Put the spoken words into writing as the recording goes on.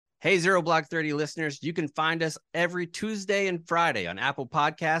Hey, Zero Block 30 listeners, you can find us every Tuesday and Friday on Apple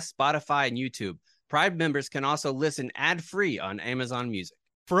Podcasts, Spotify, and YouTube. Pride members can also listen ad-free on Amazon Music.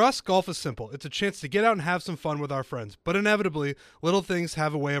 For us, golf is simple. It's a chance to get out and have some fun with our friends. But inevitably, little things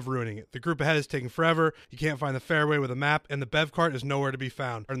have a way of ruining it. The group ahead is taking forever, you can't find the fairway with a map, and the bev cart is nowhere to be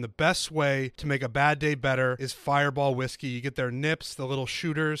found. And the best way to make a bad day better is Fireball Whiskey. You get their nips, the little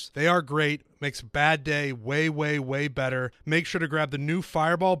shooters. They are great. Makes a bad day way, way, way better. Make sure to grab the new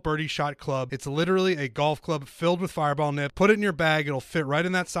Fireball Birdie Shot Club. It's literally a golf club filled with Fireball nip. Put it in your bag. It'll fit right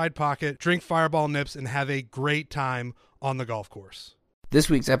in that side pocket. Drink Fireball nips and have a great time on the golf course. This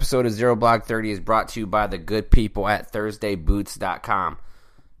week's episode of Zero Block 30 is brought to you by the good people at ThursdayBoots.com.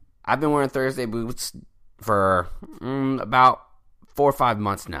 I've been wearing Thursday boots for about 4 or 5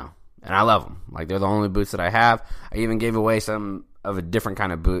 months now, and I love them. Like, they're the only boots that I have. I even gave away some of a different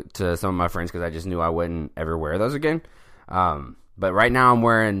kind of boot to some of my friends because I just knew I wouldn't ever wear those again. But right now I'm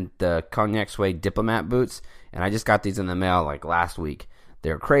wearing the Cognac Suede Diplomat boots, and I just got these in the mail like last week.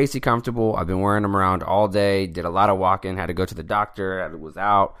 They're crazy comfortable. I've been wearing them around all day. Did a lot of walking. Had to go to the doctor. I was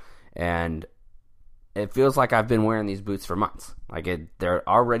out. And it feels like I've been wearing these boots for months. They're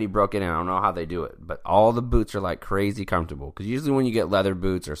already broken in. I don't know how they do it. But all the boots are like crazy comfortable. Because usually when you get leather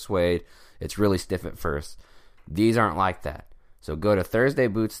boots or suede, it's really stiff at first. These aren't like that. So go to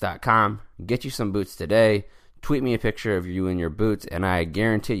ThursdayBoots.com. Get you some boots today. Tweet me a picture of you in your boots. And I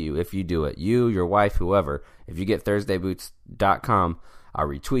guarantee you, if you do it, you, your wife, whoever, if you get ThursdayBoots.com, I'll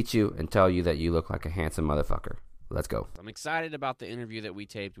retweet you and tell you that you look like a handsome motherfucker. Let's go. I'm excited about the interview that we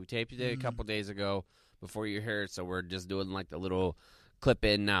taped. We taped it a couple days ago before you heard it, so we're just doing like the little clip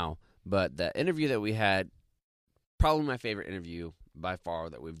in now. But the interview that we had, probably my favorite interview by far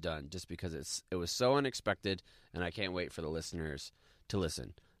that we've done, just because it was so unexpected, and I can't wait for the listeners to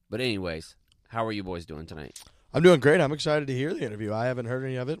listen. But anyways, how are you boys doing tonight? I'm doing great. I'm excited to hear the interview. I haven't heard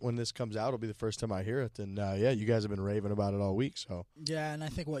any of it. When this comes out, it'll be the first time I hear it. And, you guys have been raving about it all week. So yeah, and I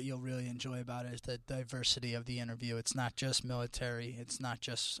think what you'll really enjoy about it is the diversity of the interview. It's not just military. It's not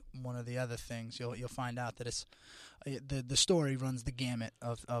just one of the other things. You'll find out that it's the story runs the gamut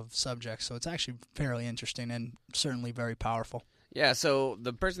of subjects. So it's actually fairly interesting and certainly very powerful. Yeah, so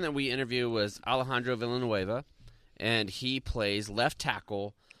the person that we interviewed was Alejandro Villanueva, and he plays left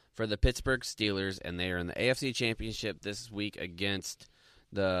tackle for the Pittsburgh Steelers, and they are in the AFC Championship this week against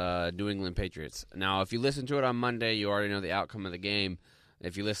the New England Patriots. Now, if you listen to it on Monday, you already know the outcome of the game.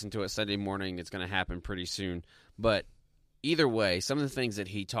 If you listen to it Sunday morning, it's going to happen pretty soon. But either way, some of the things that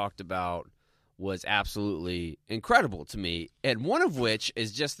he talked about was absolutely incredible to me, and one of which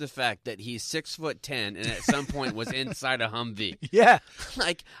is just the fact that he's 6'10" and at some point was inside a Humvee. Yeah.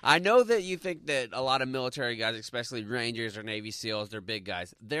 Like, I know that you think that a lot of military guys, especially Rangers or Navy SEALs, they're big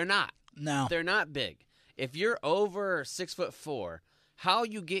guys. They're not. No. They're not big. If you're over 6'4", how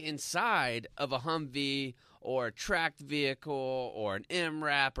you get inside of a Humvee or a tracked vehicle or an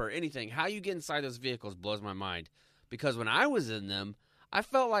MRAP or anything, how you get inside those vehicles blows my mind. Because when I was in them, I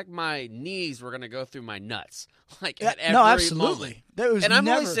felt like my knees were going to go through my nuts. Like, at every no, absolutely. moment. And I'm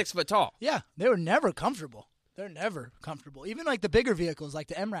only 6 foot tall. Yeah, they were never comfortable. They're never comfortable. Even like the bigger vehicles, like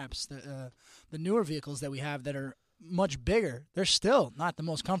the MRAPs, the newer vehicles that we have that are much bigger, they're still not the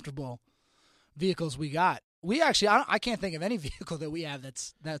most comfortable vehicles we got. We actually, I can't think of any vehicle that we have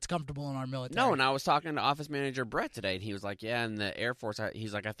that's comfortable in our military. No, and I was talking to Office Manager Brett today, and he was like, yeah, in the Air Force,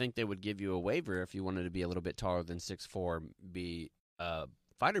 he's like, I think they would give you a waiver if you wanted to be a little bit taller than 6'4", be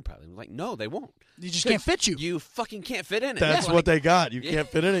fighter pilot. I'm like, no, they won't. You just can't fit you. You fucking can't fit in it. that's what they got. You can't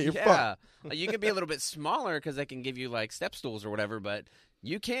fit in it. You're fucked. You can be a little bit smaller because they can give you like step stools or whatever, but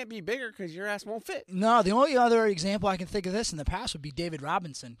you can't be bigger because your ass won't fit. No, the only other example I can think of this in the past would be David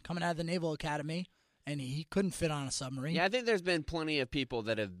Robinson coming out of the Naval Academy, and he couldn't fit on a submarine. Yeah, I think there's been plenty of people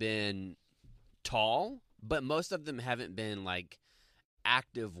that have been tall, but most of them haven't been like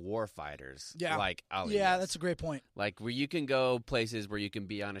active war fighters. Yeah. Like Ali. Yeah, that's a great point. Like where you can go places where you can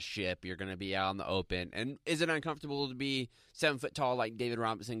be on a ship, you're going to be out in the open. And is it uncomfortable to be 7 foot tall like David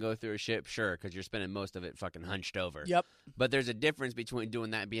Robinson go through a ship? Sure, because you're spending most of it fucking hunched over. Yep. But there's a difference between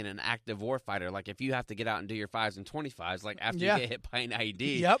doing that and being an active warfighter. Like if you have to get out and do your 5s and 25s, like after you get hit by an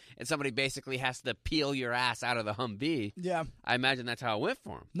IED, Yep. and somebody basically has to peel your ass out of the Humvee, Yeah. I imagine that's how it went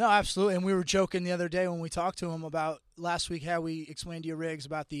for him. No, absolutely. And we were joking the other day when we talked to him about last week how we explained to you, Riggs,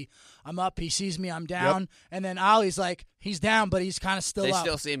 about the I'm up, he sees me, I'm down. Yep. And then Ollie's like, he's down, but he's kind of still up. They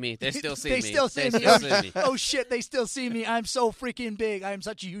still see me. They still see me. They still see me. Oh, shit, they still see me. I'm so freaking big. I am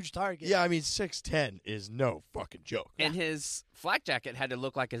such a huge target. Yeah, I mean, 6'10" is no fucking joke. And his flak jacket had to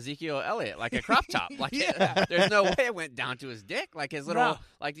look like Ezekiel Elliott, like a crop top. Like there's no way it went down to his dick. Like his little,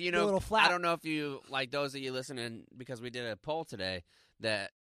 like, you know, little flap. I don't know if you, like those of you listening, because we did a poll today,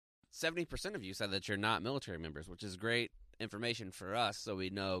 that 70% of you said that you're not military members, which is great information for us, so we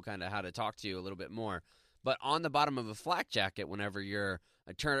know kind of how to talk to you a little bit more. But on the bottom of a flak jacket, whenever you're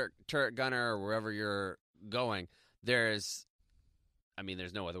a turret gunner or wherever you're going, there's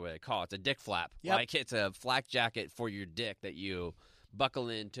no other way to call it. It's a dick flap. Yep. Like it's a flak jacket for your dick that you buckle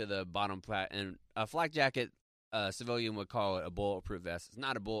into the bottom part. And a flak jacket, a civilian would call it a bulletproof vest. It's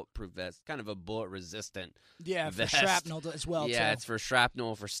not a bulletproof vest. It's kind of a bullet-resistant Yeah, for vest. shrapnel as well, Yeah, too. it's for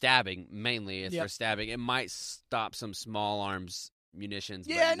shrapnel, for stabbing, mainly. It's Yep. for stabbing. It might stop some small arms munitions.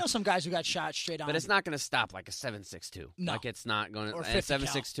 Yeah, I but, know some guys who got shot straight on. but it's not going to stop like a 7.62. No. Like it's not going to. Or And 50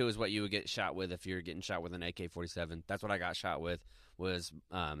 cal. 7.62 is what you would get shot with if you're getting shot with an AK-47. That's what I got shot with, was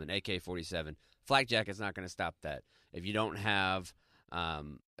an AK-47. Flak jacket's not going to stop that. If you don't have a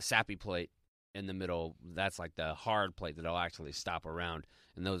sappy plate in the middle, that's like the hard plate that'll actually stop a round,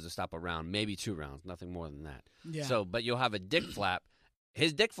 and those will stop a round, maybe 2 rounds, nothing more than that. Yeah. So, but you'll have a dick flap.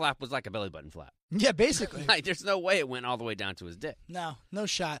 His dick flap was like a belly button flap. Yeah, basically. Like there's no way it went all the way down to his dick. No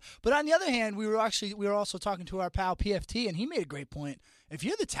shot. But on the other hand, we were also talking to our pal PFT, and he made a great point. If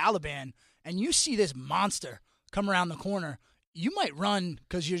you're the Taliban and you see this monster come around the corner, you might run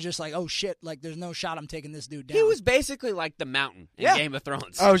because you're just like, oh shit, like there's no shot I'm taking this dude down. He was basically like the mountain in Yeah. Game of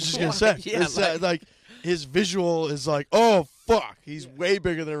Thrones. I was just gonna say, Yeah, it's, like his visual is like, oh fuck, he's way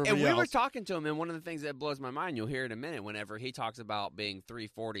bigger than everybody and we else. were talking to him, and one of the things that blows my mind, you'll hear in a minute, whenever he talks about being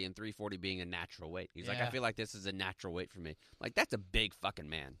 340 and 340 being a natural weight. He's like, Yeah. I feel like this is a natural weight for me. Like, that's a big fucking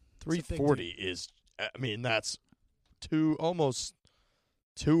man. 340 is, I mean, that's almost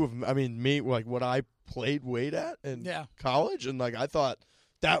two of, I mean, me, like what I played weight at in Yeah. college, and like I thought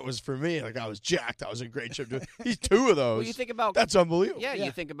that was for me. Like I was jacked, I was in great shape. He's 2 of those. Well, you think about That's unbelievable. yeah,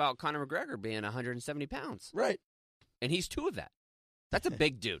 you think about Conor McGregor being 170 pounds, Right. and he's 2 of that. That's a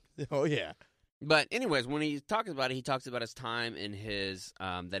big dude. Oh yeah. But anyways, when he talks about it, he talks about his time in his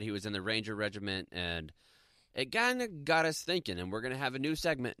that he was in the Ranger Regiment, and it kind of got us thinking. And we're gonna have a new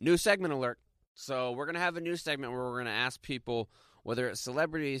segment alert. So we're gonna have a new segment where we're gonna ask people, whether it's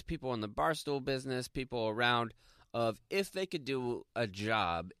celebrities, people in the barstool business, people around, of if they could do a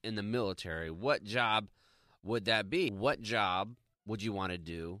job in the military, what job would that be? What job would you want to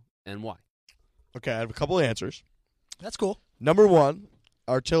do, and why? Okay, I have a couple of answers. That's cool. Number 1,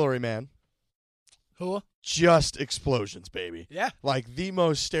 artilleryman. Who? Just explosions, baby. Yeah. Like the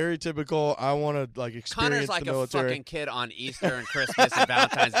most stereotypical. I want to like experience Connor's like the a military. fucking kid on Easter and Christmas and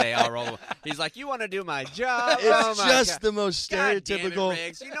Valentine's Day all roll. He's like, you want to do my job? It's Oh my just God. the most God damn it, stereotypical.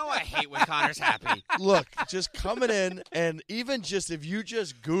 Riggs. You know I hate when Connor's happy. Look, just coming in, and even just if you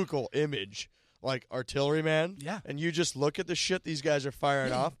just Google image like artilleryman, Yeah. and you just look at the shit these guys are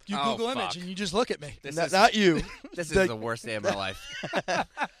firing off. You Oh, Google image fuck. and you just look at me. This Not, is, not you. this is like- the worst day of my life.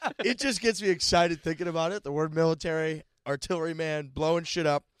 It just gets me excited thinking about it. The word military, artilleryman, blowing shit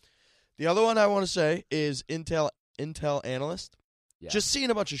up. The other one I want to say is intel analyst. Yeah. Just seeing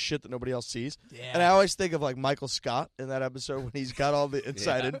a bunch of shit that nobody else sees. Yeah. And I always think of like Michael Scott in that episode when he's got all the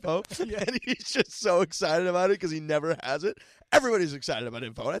inside Yeah. info. And he's just so excited about it because he never has it. Everybody's excited about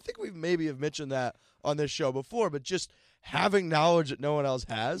info. And I think we maybe have mentioned that on this show before, but just having knowledge that no one else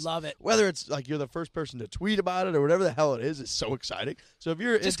has. Love it. Whether it's like you're the first person to tweet about it or whatever the hell it is so exciting. So if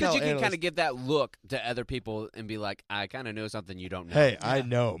you're Just because because you can kind of give that look to other people and be like, I kind of know something you don't know. hey, I Yeah.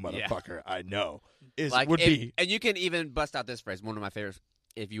 know, Yeah. motherfucker. I know. Is like, would if- be and you can even bust out this phrase, one of my favorites,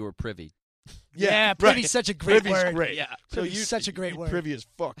 if you were privy. Yeah, right. privy's such a great Privy's word. great. Yeah. So Privy's you such a great word. Privy as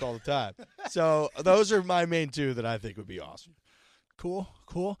fuck all the time. So those are my main 2 that I think would be awesome. Cool.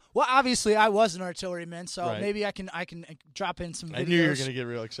 Well, obviously, I was an artilleryman, so Right. maybe I can drop in some videos. I knew you were going to get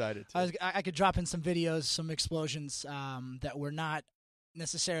real excited. Too. I could drop in some videos, some explosions that were not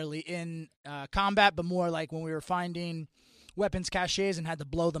necessarily in combat, but more like when we were finding weapons caches and had to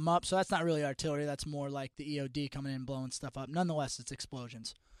blow them up. So that's not really artillery. That's more like the EOD coming in and blowing stuff up. Nonetheless, it's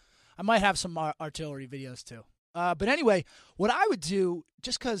explosions. I might have some artillery videos too. But anyway, what I would do,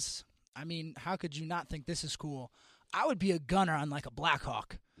 just because, I mean, how could you not think this is cool? I would be a gunner on like a Black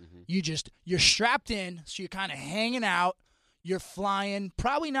Hawk. You're strapped in, so you're kind of hanging out. You're flying,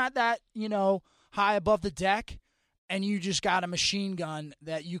 probably not that, high above the deck, and you just got a machine gun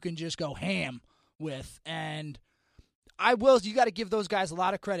that you can just go ham with. And you got to give those guys a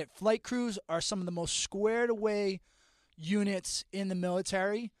lot of credit. Flight crews are some of the most squared away units in the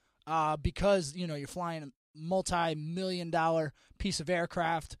military because, you're flying a multi-million-dollar piece of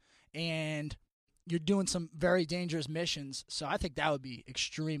aircraft and you're doing some very dangerous missions. So I think that would be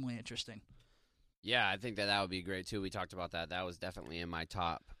extremely interesting. Yeah, I think that would be great too. We talked about that. That was definitely in my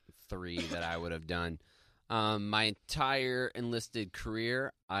top 3 that I would have done. My entire enlisted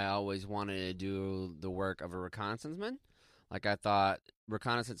career, I always wanted to do the work of a reconnaissanceman. Like I thought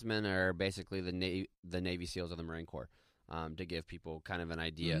reconnaissance men are basically the Navy SEALs of the Marine Corps, to give people kind of an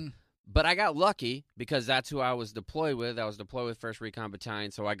idea. Mm-hmm. But I got lucky because that's who I was deployed with. I was deployed with 1st Recon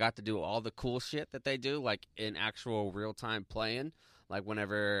Battalion, so I got to do all the cool shit that they do, like in actual real-time playing. Like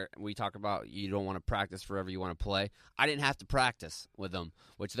whenever we talk about you don't want to practice forever, you want to play. I didn't have to practice with them,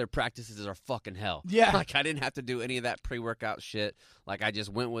 which their practices are fucking hell. Yeah. Like I didn't have to do any of that pre-workout shit. Like I just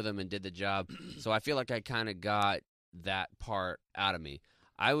went with them and did the job. So I feel like I kind of got that part out of me.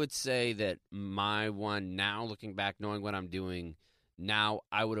 I would say that my one now, looking back, knowing what I'm doing now,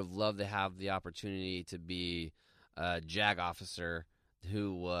 I would have loved to have the opportunity to be a JAG officer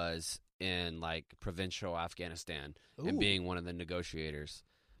who was in like provincial Afghanistan and being one of the negotiators,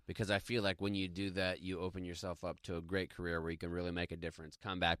 because I feel like when you do that, you open yourself up to a great career where you can really make a difference.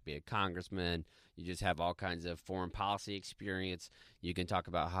 Come back, be a congressman. You just have all kinds of foreign policy experience. You can talk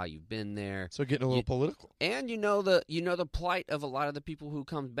about how you've been there. So getting a little political, and you know the plight of a lot of the people who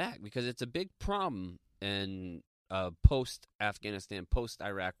come back, because it's a big problem in post-Afghanistan,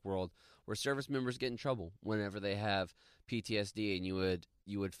 post-Iraq world, where service members get in trouble whenever they have PTSD, and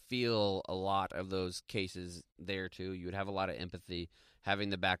you would feel a lot of those cases there too. You would have a lot of empathy, having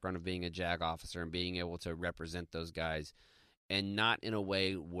the background of being a JAG officer and being able to represent those guys, and not in a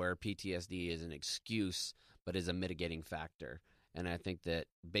way where PTSD is an excuse, but is a mitigating factor. And I think that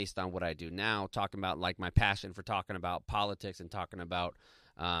based on what I do now, talking about like my passion for talking about politics and talking about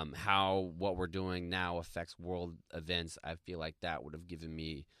how what we're doing now affects world events, I feel like that would have given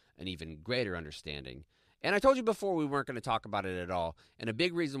me an even greater understanding. And I told you before we weren't going to talk about it at all. And a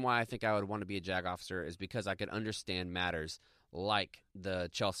big reason why I think I would want to be a JAG officer is because I could understand matters like the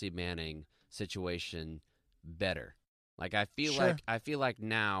Chelsea Manning situation better. Like I feel like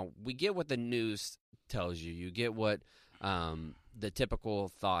now we get what the news tells you. You get what the typical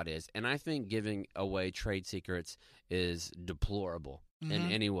thought is. And I think giving away trade secrets is deplorable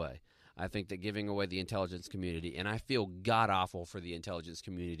in any way. I think that giving away the intelligence community, and I feel god-awful for the intelligence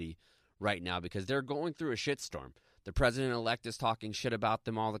community right now because they're going through a shitstorm. The president-elect is talking shit about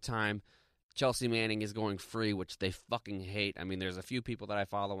them all the time. Chelsea Manning is going free, which they fucking hate. I mean, there's a few people that I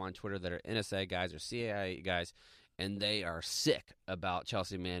follow on Twitter that are NSA guys or CIA guys, and they are sick about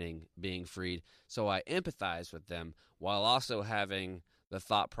Chelsea Manning being freed. So I empathize with them while also having the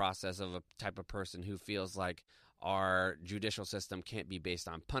thought process of a type of person who feels like our judicial system can't be based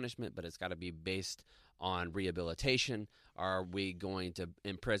on punishment, but it's got to be based on rehabilitation. Are we going to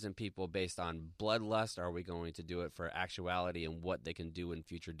imprison people based on bloodlust? Are we going to do it for actuality and what they can do in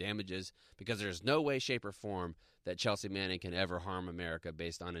future damages? Because there's no way, shape, or form that Chelsea Manning can ever harm America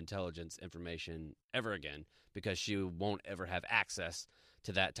based on intelligence information ever again, because she won't ever have access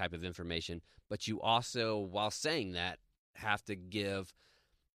to that type of information. But you also, while saying that, have to give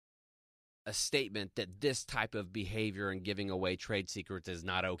a statement that this type of behavior and giving away trade secrets is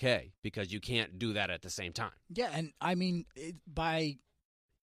not okay, because you can't do that at the same time. Yeah, and I mean, by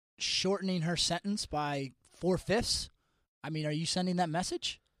shortening her sentence by 4/5, I mean, are you sending that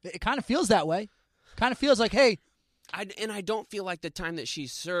message? It kind of feels that way. Kind of feels like, hey. I don't feel like the time that she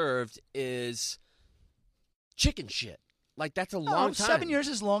served is chicken shit. Like, that's a long time. 7 years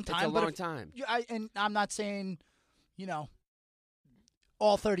is a long time. It's a long time. And I'm not saying,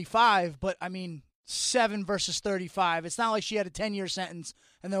 all 35, but I mean 7 versus 35. It's not like she had a 10-year sentence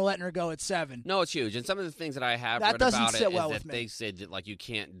and they're letting her go at 7. No, it's huge. And some of the things that I have that read doesn't about sit it well is with that me. they said that like you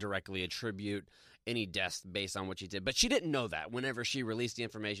can't directly attribute any deaths based on what she did. But she didn't know that. Whenever she released the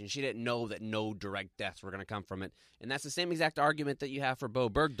information, she didn't know that no direct deaths were going to come from it. And that's the same exact argument that you have for Bo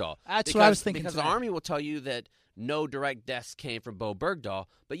Bergdahl. That's what I was thinking Because today. the Army will tell you that no direct deaths came from Bo Bergdahl,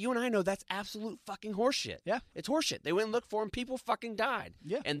 but you and I know that's absolute fucking horseshit. Yeah. It's horseshit. They went and looked for him. People fucking died.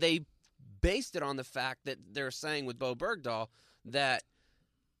 Yeah. And they based it on the fact that they're saying with Bo Bergdahl that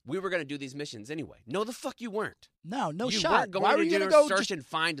we were going to do these missions anyway. No, the fuck you weren't. No You shot. weren't going Why to were you do going to go search and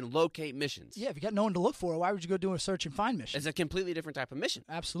find and locate missions. Yeah, if you got no one to look for, why would you go do a search and find mission? It's a completely different type of mission.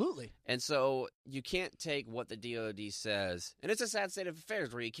 Absolutely. And so you can't take what the DOD says, and it's a sad state of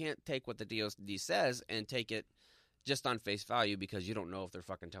affairs where you can't take what the DOD says and take it just on face value because you don't know if they're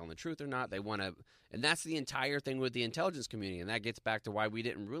fucking telling the truth or not. They want to, and that's the entire thing with the intelligence community, and that gets back to why we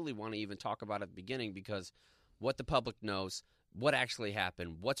didn't really want to even talk about it at the beginning, because what the public knows, what actually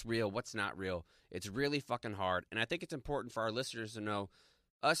happened, what's real, what's not real, it's really fucking hard. And I think it's important for our listeners to know,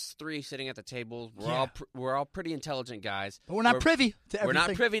 us three sitting at the table, we're all pretty intelligent guys. But we're not privy to everything. We're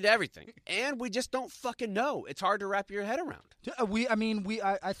not privy to everything. And we just don't fucking know. It's hard to wrap your head around.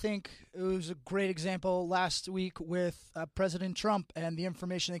 I think it was a great example last week with President Trump and the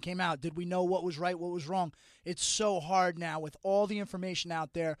information that came out. Did we know what was right, what was wrong? It's so hard now with all the information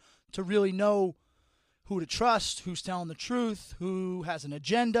out there to really know who to trust, who's telling the truth, who has an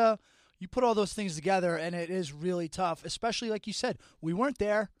agenda. You put all those things together, and it is really tough, especially like you said. We weren't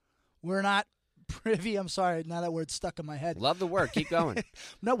there. We're not privy. I'm sorry, now that word's stuck in my head. Love the work. Keep going.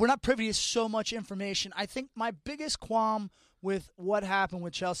 No, we're not privy to so much information. I think my biggest qualm with what happened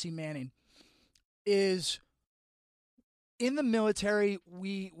with Chelsea Manning is in the military,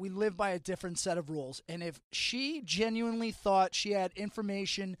 we live by a different set of rules. And if she genuinely thought she had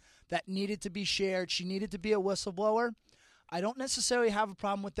information that needed to be shared, she needed to be a whistleblower, I don't necessarily have a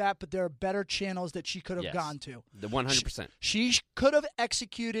problem with that, but there are better channels that she could have gone to. The 100%. She could have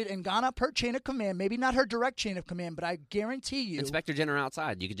executed and gone up her chain of command, maybe not her direct chain of command, but I guarantee you. Inspector General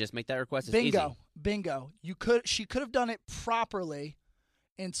outside. You could just make that request. It's Bingo. easy. Bingo. She could have done it properly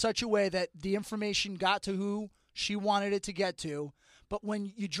in such a way that the information got to who she wanted it to get to. But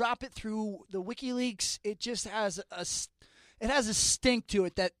when you drop it through the WikiLeaks, it just has a stink to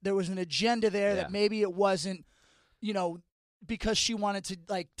it that there was an agenda there that maybe it wasn't, because she wanted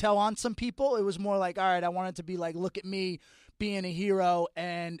to tell on some people. It was more like, all right, I want it to be like, look at me being a hero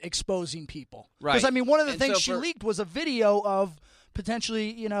and exposing people. Right. Because one of the things so she leaked was a video of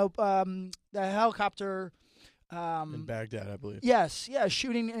potentially, the helicopter. In Baghdad, I believe. Yes,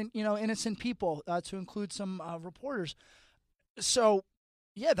 shooting innocent people to include some reporters. So,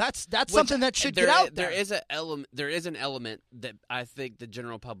 yeah, that's something that should get out there. There is an element that I think the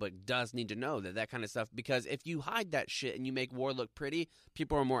general public does need to know that kind of stuff, because if you hide that shit and you make war look pretty,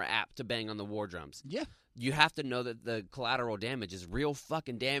 people are more apt to bang on the war drums. Yeah. You have to know that the collateral damage is real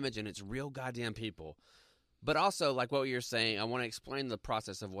fucking damage and it's real goddamn people. But also, like what you're saying, I want to explain the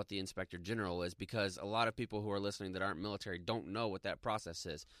process of what the Inspector General is, because a lot of people who are listening that aren't military don't know what that process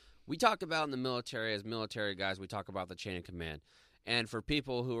is. We talk about in the military, as military guys, we talk about the chain of command. And for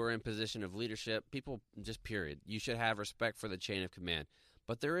people who are in position of leadership, people just period, you should have respect for the chain of command.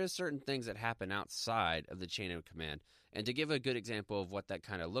 But there is certain things that happen outside of the chain of command. And to give a good example of what that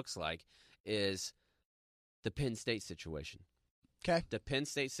kind of looks like is the Penn State situation. Okay. The Penn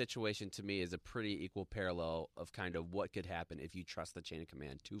State situation, to me, is a pretty equal parallel of kind of what could happen if you trust the chain of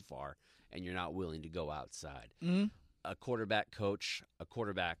command too far and you're not willing to go outside. Mm-hmm. A quarterback coach, a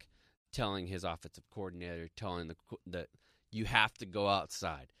quarterback telling his offensive coordinator, telling the you have to go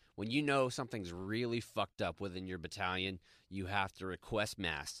outside. When you know something's really fucked up within your battalion, you have to request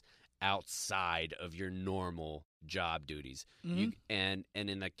masks outside of your normal job duties. Mm-hmm. And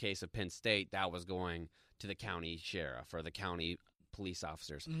in the case of Penn State, that was going to the county sheriff or the county police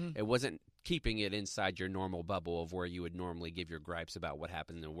officers. Mm-hmm. It wasn't keeping it inside your normal bubble of where you would normally give your gripes about what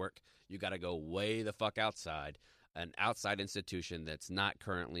happened in work. You got to go way the fuck outside, an outside institution that's not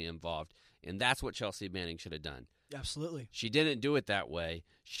currently involved. And that's what Chelsea Manning should have done. Absolutely. She didn't do it that way.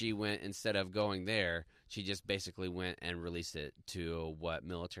 She went, instead of going there, she just basically went and released it to what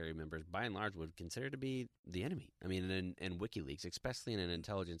military members, by and large, would consider to be the enemy. I mean, in WikiLeaks, especially in an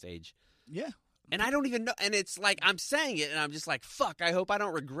intelligence age. Yeah. And I don't even know. And it's like, I'm saying it, and I'm just like, fuck, I hope I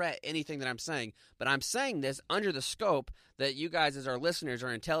don't regret anything that I'm saying. But I'm saying this under the scope that you guys, as our listeners,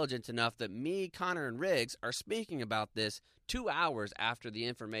 are intelligent enough that me, Connor, and Riggs are speaking about this 2 hours after the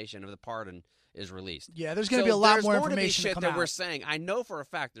information of the pardon is released. Yeah, there's going to be a lot more information there's going to be shit that out. we're saying. I know for a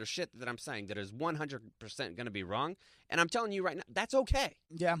fact there's shit that I'm saying that is 100% going to be wrong. And I'm telling you right now, that's okay.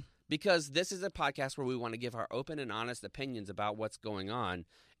 Yeah. Because this is a podcast where we want to give our open and honest opinions about what's going on.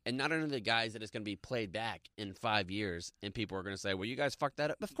 And not only the guys that it's going to be played back in 5 years and people are going to say, well, you guys fucked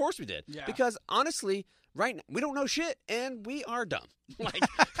that up. Of course we did. Yeah. Because honestly, right now, we don't know shit and we are dumb. Like,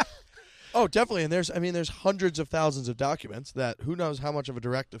 Oh, definitely. And there's hundreds of thousands of documents that who knows how much of a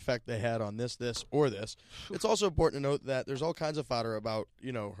direct effect they had on this, or this. It's also important to note that there's all kinds of fodder about,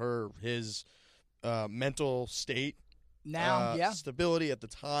 his mental state, Now, stability at the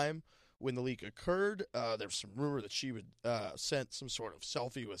time when the leak occurred. There's some rumor that she would sent some sort of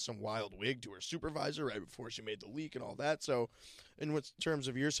selfie with some wild wig to her supervisor right before she made the leak and all that. So in terms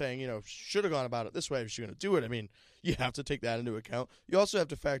of you're saying, should have gone about it this way if she's going to do it, I mean, you have to take that into account. You also have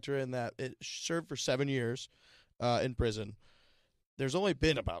to factor in that it served for 7 years in prison. There's only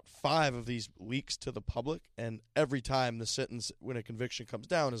been about 5 of these leaks to the public, and every time the sentence when a conviction comes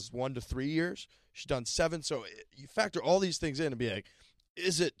down is 1 to 3 years. She's done 7, so you factor all these things in and be like,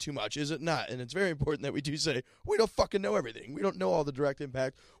 is it too much? Is it not? And it's very important that we do say, we don't fucking know everything. We don't know all the direct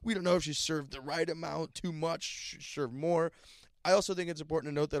impact. We don't know if she served the right amount, too much, she served more. I also think it's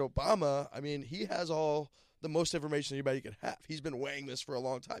important to note that Obama, I mean, he has all the most information anybody could have. He's been weighing this for a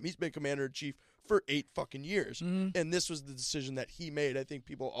long time. He's been commander-in-chief for 8 fucking years. And this was the decision that he made. I think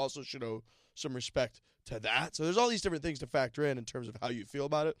people also should owe some respect to that. So there's all these different things to factor in terms of how you feel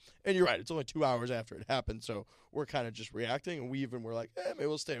about it. And you're right, it's only 2 hours after it happened, so we're kind of just reacting, and we even were like, maybe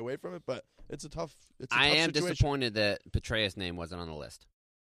we'll stay away from it, but it's a tough I am situation. disappointed that Petraeus' name wasn't on the list.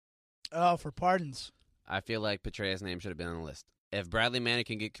 Oh, for pardons. I feel like Petraeus' name should have been on the list. If Bradley Manning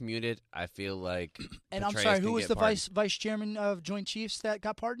can get commuted, I feel like And Petraeus I'm sorry, who can was get the pardoned. vice chairman of Joint Chiefs that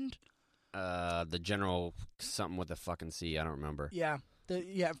got pardoned? The general something with a fucking C. I don't remember. Yeah,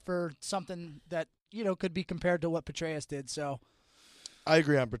 for something that could be compared to what Petraeus did. So I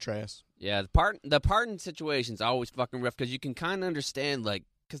agree on Petraeus. Yeah, the pardon situation's always fucking rough because you can kind of understand, like,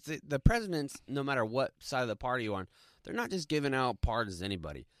 because the presidents, no matter what side of the party you're on, they're not just giving out pardons to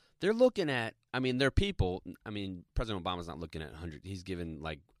anybody. They're looking at, they're people. President Obama's not looking at 100. He's given,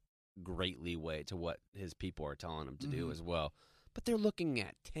 like, great leeway to what his people are telling him to do as well. But they're looking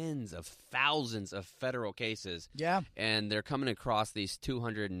at tens of thousands of federal cases. yeah, And they're coming across these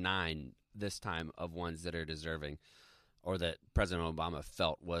 209 this time of ones that are deserving or that President Obama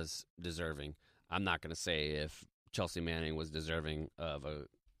felt was deserving. I'm not going to say if Chelsea Manning was deserving of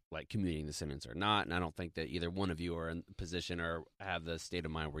commuting the sentence or not, and I don't think that either one of you are in a position or have the state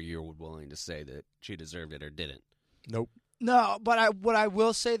of mind where you're willing to say that she deserved it or didn't. Nope. no. But what I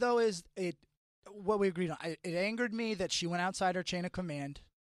will say though is what we agreed on. It angered me that she went outside her chain of command,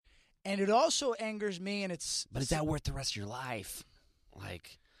 and it also angers me. And But is that worth the rest of your life?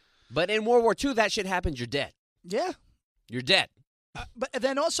 But in World War II, that shit happens. You're dead. Yeah. You're dead. But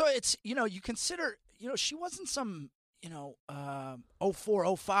then also it's, you consider, she wasn't some,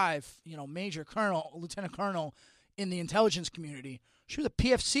 04, 05, major colonel, lieutenant colonel in the intelligence community. She was a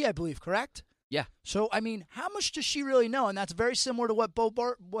PFC, I believe, correct? Yeah. So, how much does she really know? And that's very similar to what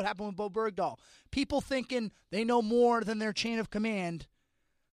what happened with Bo Bergdahl. People thinking they know more than their chain of command,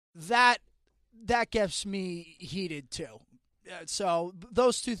 that gets me heated too. So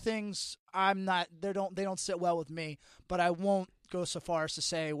those two things, they don't sit well with me. But I won't go so far as to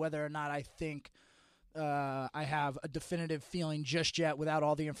say whether or not I think I have a definitive feeling just yet without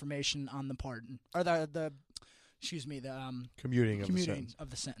all the information on the pardon or the Commuting of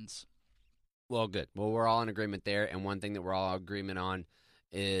the sentence. Well, good. Well, we're all in agreement there. And one thing that we're all in agreement on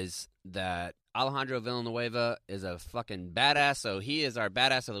is that Alejandro Villanueva is a fucking badass. So he is our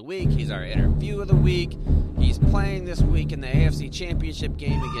badass of the week. He's our interview of the week. He's playing this week in the AFC Championship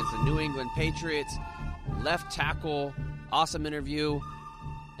game against the New England Patriots. Left tackle. Awesome interview.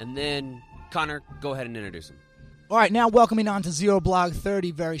 And then, Connor, go ahead and introduce him. All right, now welcoming on to Zero Blog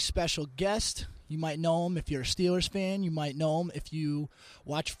 30, very special guest. You might know him if you're a Steelers fan. You might know him if you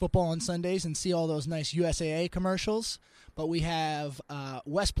watch football on Sundays and see all those nice USAA commercials. But we have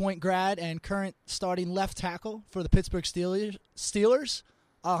West Point grad and current starting left tackle for the Pittsburgh Steelers,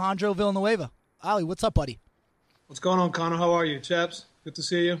 Alejandro Villanueva. Ali, what's up, buddy? What's going on, Connor? How are you, chaps? Good to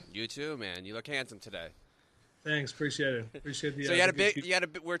see you. You too, man. You look handsome today. Thanks, appreciate it. Appreciate the. So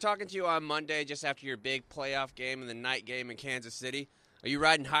we're talking to you on Monday just after your big playoff game and the night game in Kansas City. Are you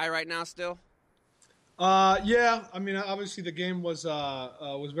riding high right now still? Yeah. Obviously the game was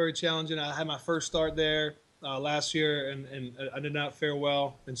very challenging. I had my first start there last year, and I did not fare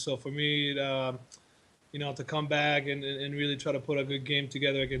well. And so for me, to come back and really try to put a good game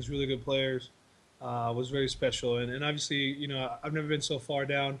together against really good players was very special. And obviously, I've never been so far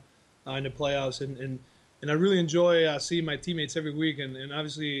down in the playoffs, and I really enjoy seeing my teammates every week. And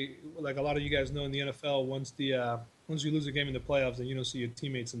obviously, like a lot of you guys know in the NFL, once you lose a game in the playoffs, then you don't see your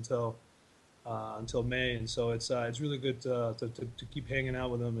teammates until May. And so it's really good to keep hanging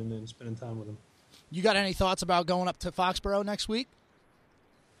out with them and spending time with them. You got any thoughts about going up to Foxborough next week?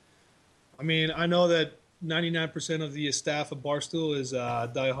 I know that 99% of the staff of Barstool is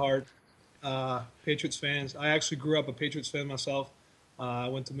diehard Patriots fans. I actually grew up a Patriots fan myself. I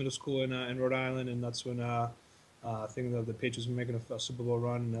went to middle school in Rhode Island, and that's when I think the Patriots were making a Super Bowl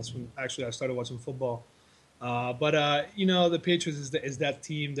run, and that's when actually I started watching football. But the Patriots is that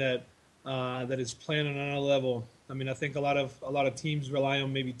team that is playing on another level. I think a lot of teams rely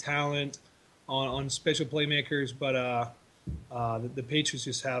on maybe talent, on special playmakers, but the Patriots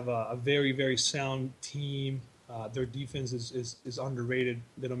just have a very, very sound team. Their defense is underrated.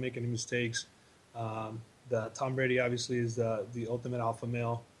 They don't make any mistakes. Tom Brady obviously is the ultimate alpha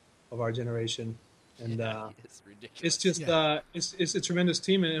male of our generation, and It's ridiculous. it's just it's a tremendous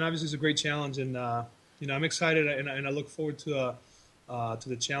team, and obviously it's a great challenge. And I'm excited, and I look forward to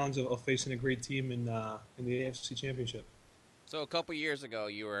the challenge of facing a great team in the AFC Championship. So a couple years ago,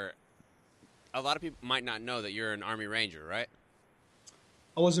 a lot of people might not know that you're an Army Ranger, right?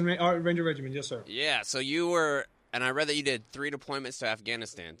 I was in Ranger Regiment, yes, sir. Yeah, so you were And I read that you did 3 deployments to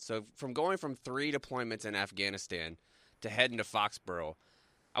Afghanistan. So from going from 3 deployments in Afghanistan to heading to Foxborough,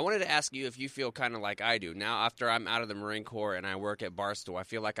 I wanted to ask you if you feel kind of like I do. Now, after I'm out of the Marine Corps and I work at Barstool, I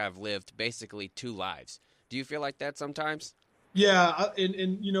feel like I've lived basically 2 lives. Do you feel like that sometimes? Yeah,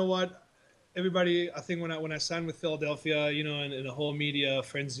 and you know what? Everybody, I think when I signed with Philadelphia, and the whole media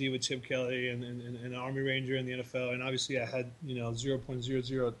frenzy with Chip Kelly and Army Ranger in the NFL, and obviously I had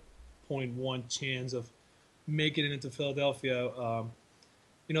 0.00.1 chance of making it into Philadelphia.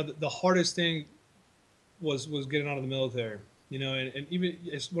 The hardest thing was getting out of the military. And even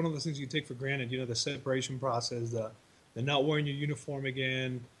it's one of those things you take for granted. The separation process, the not wearing your uniform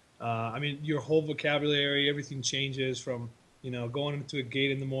again. Your whole vocabulary, everything changes from going into a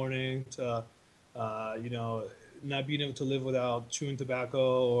gate in the morning to not being able to live without chewing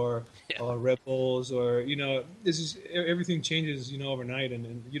tobacco or Red Bulls or this is everything changes overnight,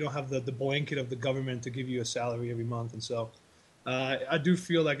 and you don't have the blanket of the government to give you a salary every month, and so I do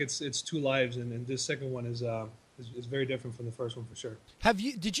feel like it's 2 lives, and this second one is very different from the first one for sure.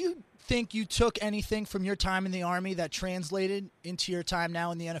 Did you think you took anything from your time in the Army that translated into your time now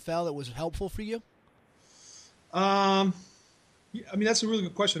in the NFL that was helpful for you? That's a really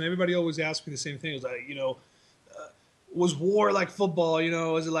good question. Everybody always asks me the same thing. It's like, was war like football?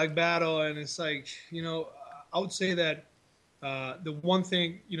 Was it like battle? And it's like, I would say that the one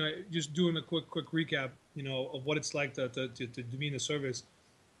thing, just doing a quick recap, of what it's like to be in the service.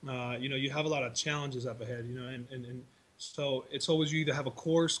 You have a lot of challenges up ahead, and so it's always you either have a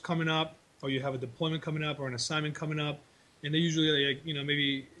course coming up or you have a deployment coming up or an assignment coming up, and they usually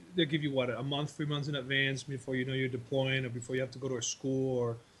maybe they'll give you a month, 3 months in advance before you're deploying or before you have to go to a school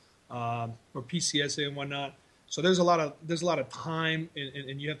or PCSA and whatnot. So there's a lot of time,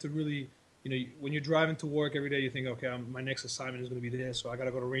 and you have to really, when you're driving to work every day, you think, okay, my next assignment is going to be this, so I got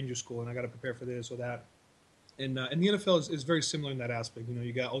to go to Ranger School and I got to prepare for this or that. And the NFL is very similar in that aspect.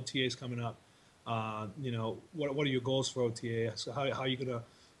 You got OTAs coming up. What are your goals for OTA? So how are you going to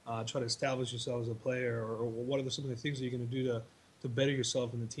try to establish yourself as a player, or what are some of the things that you're going to do to better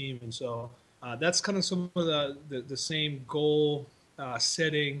yourself in the team? And so that's kind of some of the same goal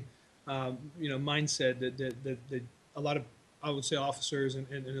setting, mindset that a lot of, I would say, officers and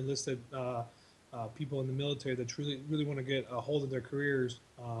enlisted people in the military that really want to get a hold of their careers,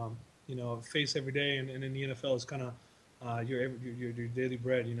 face every day. And in the NFL, it's kind of your daily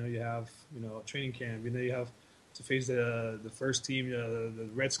bread. You have training camp. You have to face the first team, the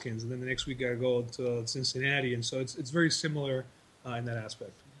Redskins, and then the next week I go to Cincinnati. And so it's very similar in that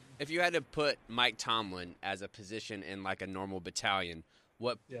aspect. If you had to put Mike Tomlin as a position in like a normal battalion,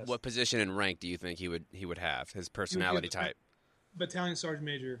 what position and rank do you think he would have? His personality type? Battalion Sergeant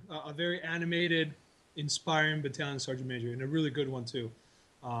Major, a very animated, inspiring Battalion Sergeant Major, and a really good one too.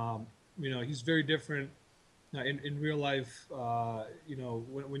 He's very different in real life.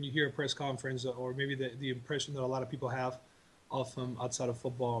 When you hear a press conference, or maybe the impression that a lot of people have of him outside of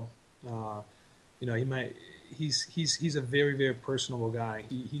football, he's a very, very personable guy.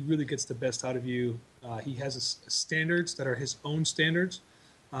 He really gets the best out of you. He has standards that are his own standards.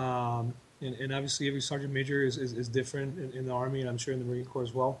 And obviously every sergeant major is different in the Army, and I'm sure in the Marine Corps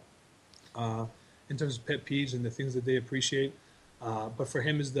as well, in terms of pet peeves and the things that they appreciate. But for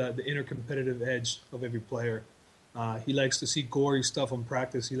him is the inner competitive edge of every player. He likes to see gory stuff on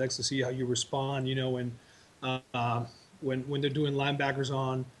practice. He likes to see how you respond, when they're doing linebackers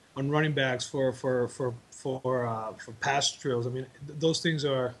on running backs for pass drills. Those things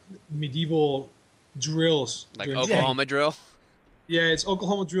are medieval drills. Like Oklahoma drill? Yeah, it's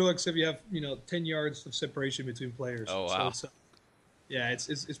Oklahoma drill, except you have 10 yards of separation between players. Oh wow! So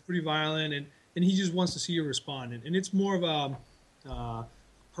it's pretty violent, and he just wants to see you respond, and it's more of a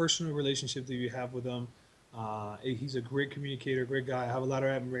personal relationship that you have with him. He's a great communicator, great guy. I have a lot of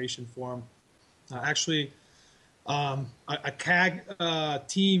admiration for him. A CAG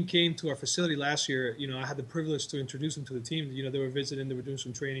team came to our facility last year. I had the privilege to introduce them to the team. They were visiting, they were doing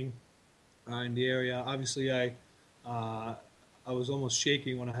some training in the area. Obviously, I was almost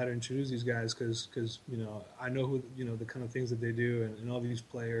shaking when I had to introduce these guys because I know who the kind of things that they do, and all these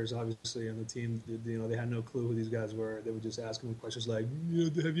players obviously on the team, they had no clue who these guys were. They would just ask them questions like,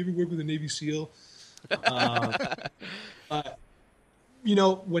 have you ever worked with a Navy SEAL?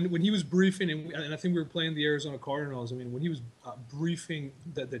 When he was briefing, and I think we were playing the Arizona Cardinals. When he was briefing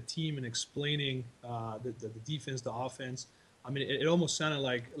the team and explaining the defense, the offense, it almost sounded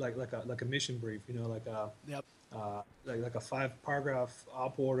like a mission brief. Yep. Like a 5-paragraph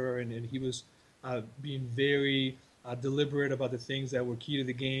op order, and he was being very deliberate about the things that were key to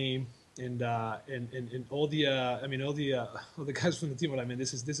the game. and all the all the guys from the team. But I mean,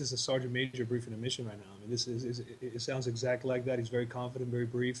 this is a sergeant major briefing a mission right now. I mean, it sounds exactly like that. He's very confident, very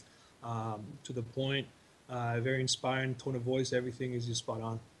brief, to the point, very inspiring, tone of voice. Everything is just spot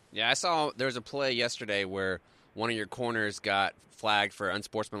on. Yeah, I saw there was a play yesterday where one of your corners got flagged for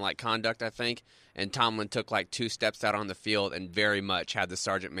unsportsmanlike conduct, I think, and Tomlin took like 2 steps out on the field and very much had the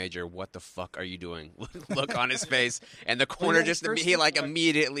sergeant major, "What the fuck are you doing?" look on his face, and the corner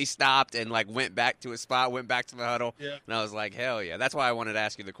immediately stopped and like went back to his spot, went back to the huddle, and I was like, hell yeah. That's why I wanted to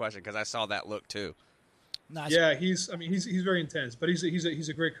ask you the question, because I saw that look too. Nice. Yeah, he's very intense, but he's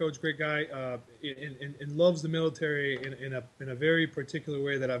a great coach, great guy, and loves the military in a very particular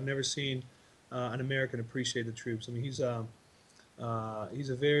way that I've never seen an American appreciate the troops. I mean, he's a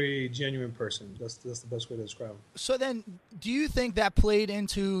very genuine person. That's the best way to describe him. So then, do you think that played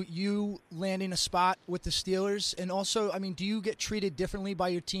into you landing a spot with the Steelers? And also, I mean, do you get treated differently by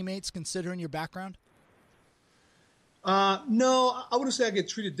your teammates considering your background? No, I wouldn't say I get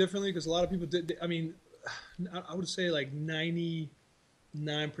treated differently, because a lot of people did. I mean, I would say like 99%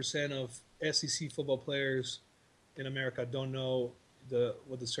 of SEC football players in America don't know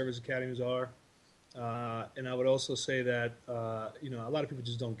what the service academies are, and I would also say that a lot of people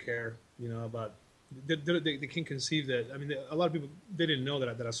just don't care, about. They can't conceive that. I mean, a lot of people, they didn't know that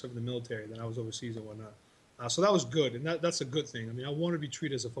I served in the military, that I was overseas and whatnot. So that was good, and that's a good thing. I mean, I want to be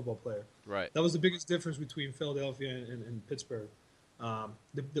treated as a football player. Right. That was the biggest difference between Philadelphia and Pittsburgh.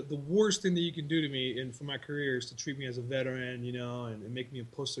 The worst thing that you can do to me and for my career is to treat me as a veteran, and make me a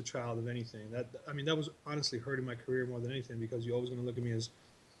poster child of anything. That was honestly hurting my career more than anything, because you're always going to look at me as,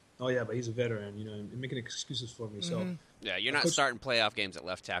 oh yeah, but he's a veteran, and making excuses for me. So yeah, you're not starting playoff games at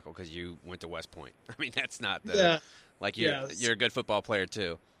left tackle because you went to West Point. I mean, that's not you're a good football player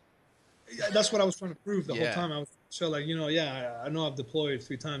too. Yeah, that's what I was trying to prove the whole time. I was I know I've deployed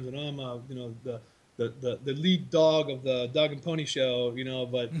 3 times, and I'm the lead dog of the dog and pony show,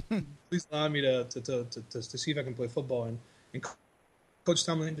 but please allow me to see if I can play football. And Coach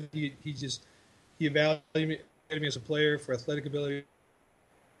Tomlin, he evaluated me as a player for athletic ability.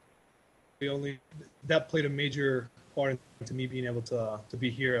 That played a major part into me being able to be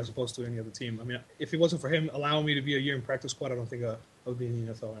here as opposed to any other team. I mean, if it wasn't for him allowing me to be a year in practice squad, I don't think I would be in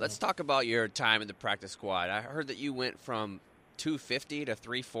the NFL. Let's talk about your time in the practice squad. I heard that you went from 250 to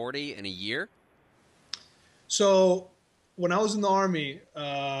 340 in a year. So when I was in the Army,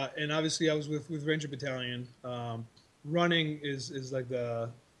 and obviously I was with Ranger Battalion, running is like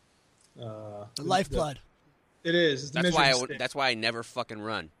the lifeblood. It is. It's the that's why I never fucking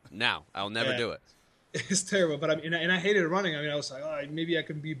run. Now I'll never do it. It's terrible, but I hated running. I mean, I was like, maybe I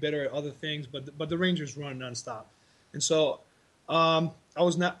can be better at other things, but the Rangers run nonstop, and so I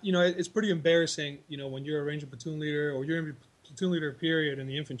was not. It's pretty embarrassing, when you're a Ranger platoon leader or you're in platoon leader period in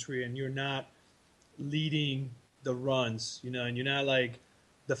the infantry and you're not leading the runs, and you're not like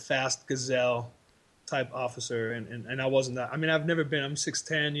the fast gazelle type officer, and I wasn't that. I mean, I've never been. I'm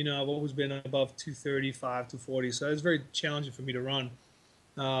 6'10", I've always been above 235, 240, so it's very challenging for me to run.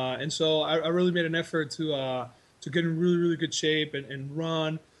 And so I really made an effort to get in really, really good shape and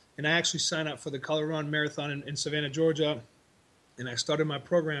run. And I actually signed up for the Color Run Marathon in Savannah, Georgia. And I started my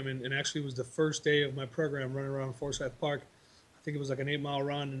program, and actually it was the first day of my program running around Forsyth Park. I think it was like an 8-mile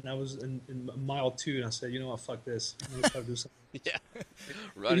run, and I was in mile 2, and I said, you know what, fuck this. I'm going to try to do something. Yeah,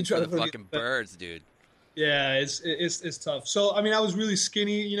 running for the fucking birds, dude. Yeah, it's tough. So, I mean, I was really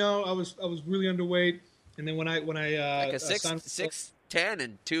skinny, I was really underweight. And then when I like a 6'10"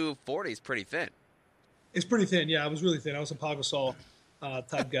 and 240 is pretty thin. It's pretty thin, yeah. I was really thin. I was a Pau Gasol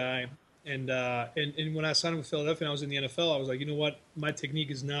type guy. And when I signed with Philadelphia and I was in the NFL, I was like, you know what? My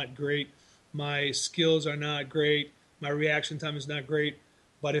technique is not great. My skills are not great. My reaction time is not great.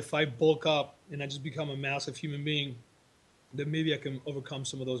 But if I bulk up and I just become a massive human being, then maybe I can overcome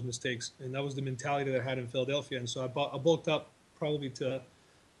some of those mistakes. And that was the mentality that I had in Philadelphia. And so I bulked up probably to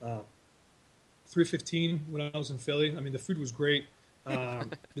 315 when I was in Philly. I mean, the food was great.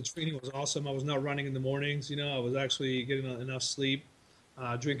 The training was awesome. I was not running in the mornings. I was actually getting enough sleep,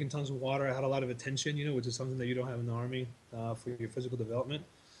 drinking tons of water. I had a lot of attention, which is something that you don't have in the Army for your physical development.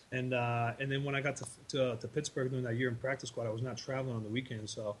 And then when I got to Pittsburgh during that year in practice squad, I was not traveling on the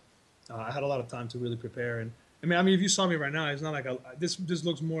weekends, so I had a lot of time to really prepare. And I mean, if you saw me right now, it's not like this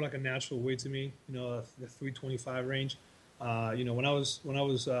looks more like a natural weight to me. The 325 range. When I was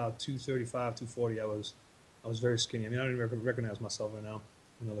 235, 240, I was very skinny. I mean, I don't even recognize myself right now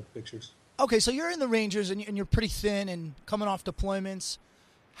in the pictures. Okay, so you're in the Rangers and you're pretty thin and coming off deployments.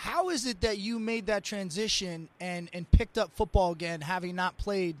 How is it that you made that transition and picked up football again, having not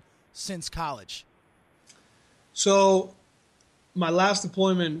played since college? So my last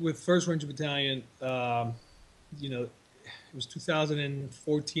deployment with First Ranger Battalion, it was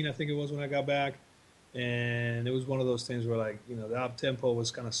 2014, I think it was when I got back, and it was one of those things where the op tempo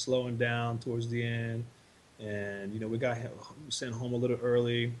was kind of slowing down towards the end, and we got sent home a little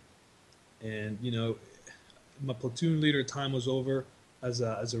early, and my platoon leader time was over as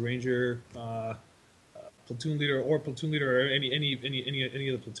a Ranger. Platoon leader or any of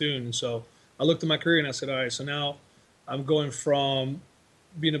the platoon. And so I looked at my career and I said, all right, so now I'm going from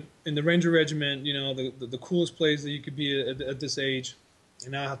being in the Ranger Regiment, the coolest place that you could be at this age,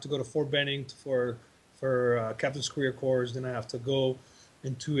 and now I have to go to Fort Benning for Captain's Career Corps. Then I have to go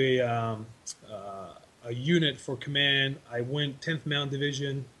into a unit for command. I went 10th Mountain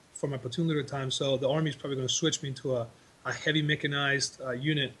Division for my platoon leader time, so the Army's probably going to switch me into a heavy mechanized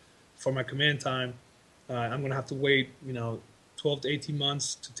unit for my command time. I'm going to have to wait, 12 to 18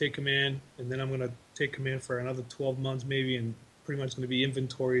 months to take command, and then I'm going to take command for another 12 months maybe, and pretty much going to be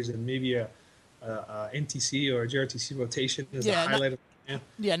inventories and maybe a NTC or a JRTC rotation as the highlight of command.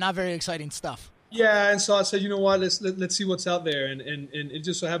 Yeah, not very exciting stuff. Yeah, and so I said, you know what, let's see what's out there, and it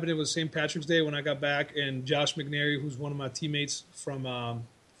just so happened it was St. Patrick's Day when I got back, and Josh McNary, who's one of my teammates from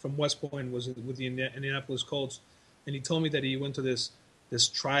West Point, was with the Indianapolis Colts, and he told me that he went to this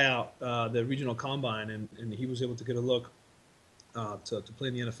tryout, the regional combine, and he was able to get a look to play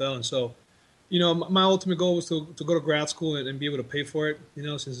in the NFL. And so, my ultimate goal was to go to grad school and be able to pay for it.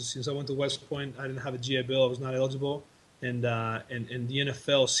 Since I went to West Point, I didn't have a GI Bill, I was not eligible, and the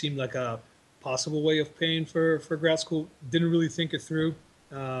NFL seemed like a possible way of paying for grad school. Didn't really think it through.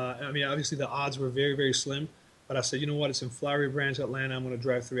 Obviously the odds were very, very slim, but I said, you know what, it's in Flowery Branch, Atlanta. I'm going to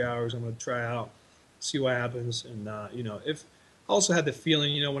drive 3 hours. I'm going to try out, see what happens, and if I also had the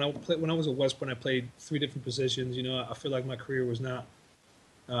feeling, when I was at West Point, I played 3 different positions. I feel like my career was not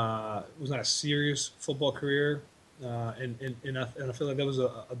a serious football career, and I feel like that was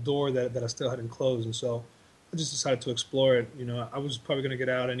a door that I still hadn't closed. And so I just decided to explore it. I was probably going to get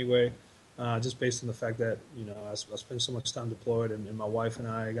out anyway, just based on the fact that I spent so much time deployed, and my wife and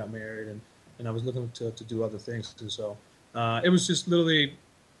I got married, and I was looking to do other things. And so it was just literally,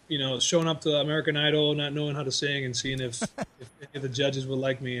 showing up to American Idol, not knowing how to sing, and seeing if any of the judges would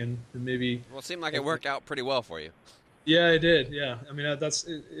like me, and maybe. Well, it seemed like it worked out pretty well for you. Yeah, it did. Yeah, I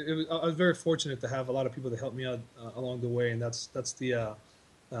was very fortunate to have a lot of people that helped me out along the way, and that's the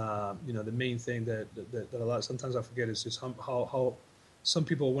the main thing that a lot sometimes I forget is just how some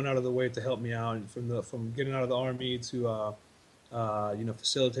people went out of the way to help me out, and from getting out of the Army to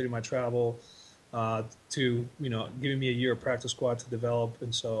facilitating my travel. To giving me a year of practice squad to develop,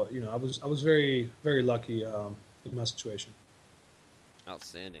 and so I was very, very lucky in my situation.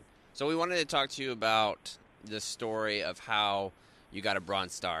 Outstanding. So we wanted to talk to you about the story of how you got a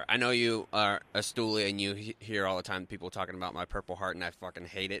Bronze Star. I know you are a stoolie, and you hear all the time people talking about my Purple Heart, and I fucking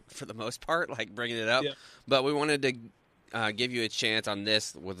hate it for the most part, like bringing it up. Yeah. But we wanted to give you a chance on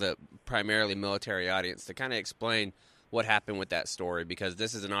this with a primarily military audience to kind of explain what happened with that story, because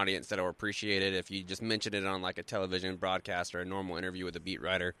this is an audience that will appreciate it. If you just mention it on like a television broadcast or a normal interview with a beat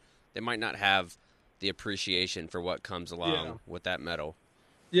writer, they might not have the appreciation for what comes along with that medal.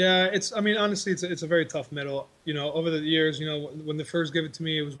 Yeah, honestly, it's a very tough medal. Over the years, when they first gave it to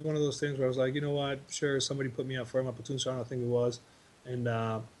me, it was one of those things where I was like, you know what, sure, somebody put me up for my platoon sergeant, I think it was, and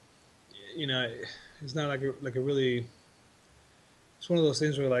it's not like a really. It's one of those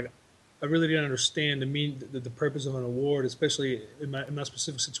things where like. I really didn't understand the purpose of an award, especially in my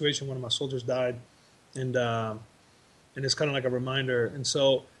specific situation. One of my soldiers died, and it's kind of like a reminder. And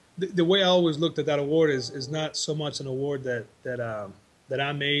so the way I always looked at that award is not so much an award that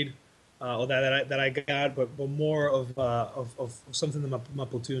I made or that I got, but more of something that my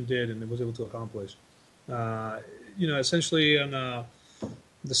platoon did and was able to accomplish. Essentially in the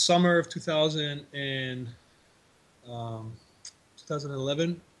summer of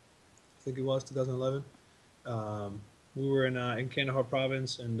 2011. I think it was 2011. We were in Kandahar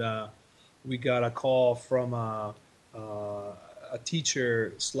province, and we got a call from a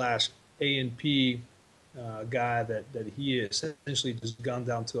teacher / A&P guy that he essentially just gone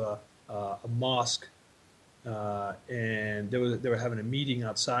down to a mosque, and they were having a meeting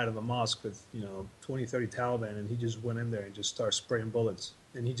outside of a mosque with 20, 30 Taliban, and he just went in there and just started spraying bullets,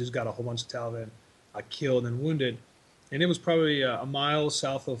 and he just got a whole bunch of Taliban killed and wounded. And it was probably a mile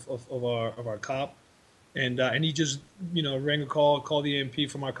south of our cop, and he just rang a called the AMP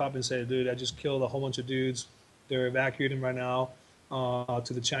from our cop and said, "Dude, I just killed a whole bunch of dudes. They're evacuating right now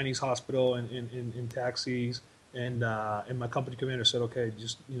to the Chinese hospital in taxis." And my company commander said, "Okay,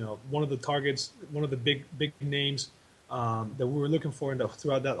 just one of the targets, one of the big names that we were looking for, and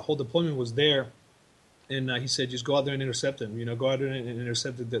throughout that whole deployment was there." and he said, just go out there and intercept them. Go out there and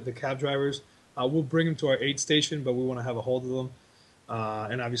intercept the cab drivers. We'll bring them to our aid station, but we want to have a hold of them.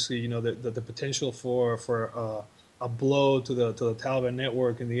 And obviously, the potential for a blow to the Taliban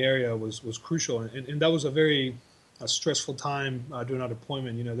network in the area was crucial, and that was a very stressful time during our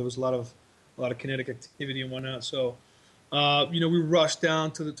deployment. There was a lot of kinetic activity and whatnot. So, we rushed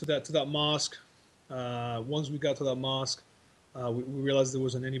down to that mosque. Once we got to that mosque, we realized there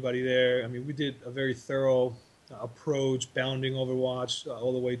wasn't anybody there. I mean, we did a very thorough approach, bounding Overwatch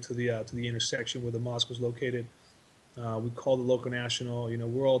all the way to the intersection where the mosque was located. We called the local national.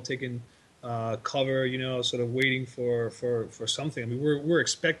 We're all taking cover. Sort of waiting for something. I mean, we're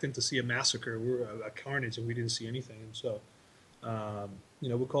expecting to see a massacre, a carnage, and we didn't see anything. And so, we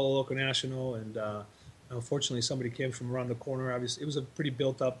called the local national, and unfortunately, somebody came from around the corner. Obviously, it was a pretty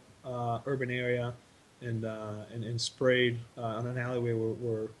built-up urban area, and sprayed on an alleyway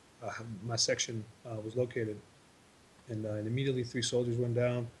where my section was located. And immediately 3 soldiers went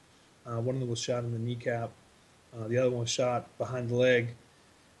down. One of them was shot in the kneecap. The other one was shot behind the leg.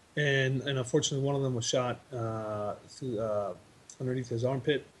 And unfortunately, one of them was shot underneath his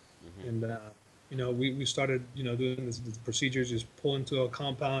armpit. Mm-hmm. And, we started, doing the procedures, just pull into a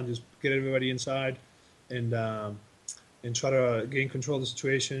compound, just get everybody inside and try to gain control of the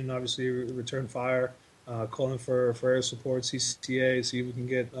situation. Obviously, return fire, calling for air support, CCA, see if we can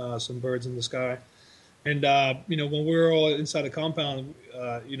get some birds in the sky. And, when we were all inside the compound,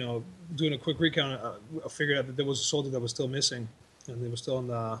 doing a quick recount, I figured out that there was a soldier that was still missing, and they were still on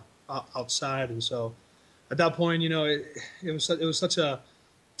the outside. And so at that point, it was such a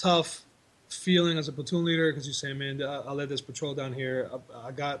tough feeling as a platoon leader, because you say, man, I led this patrol down here.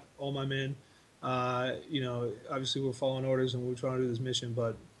 I got all my men. Obviously we're following orders and we're trying to do this mission,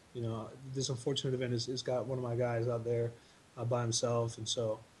 but, this unfortunate event has got one of my guys out there by himself. And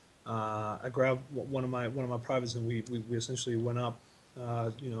so I grabbed one of my privates, and we essentially went up,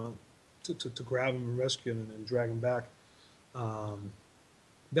 to grab him and rescue him and drag him back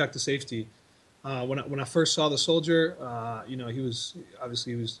to safety. When I first saw the soldier, he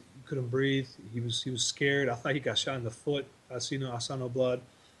couldn't breathe. He was scared. I thought he got shot in the foot. I saw no blood.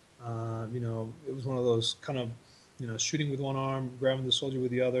 It was one of those kind of, shooting with one arm, grabbing the soldier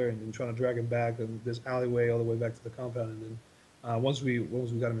with the other, and then trying to drag him back in this alleyway all the way back to the compound. And then once we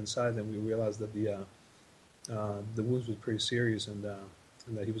got him inside, then we realized that the wounds were pretty serious, and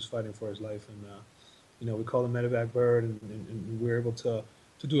that he was fighting for his life. And we called the medevac bird, and we were able to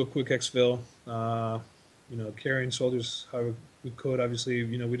do a quick exfil. Carrying soldiers however we could. Obviously,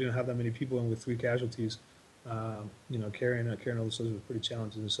 we didn't have that many people, and with 3 casualties, carrying all the soldiers was pretty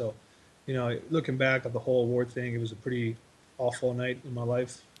challenging. So, looking back at the whole award thing, it was a pretty awful night in my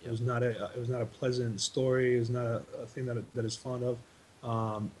life. It was not a pleasant story. It was not a thing that is fond of.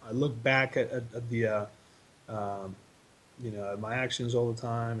 I look back at the at my actions all the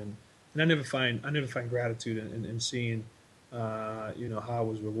time, and I never find gratitude in seeing how I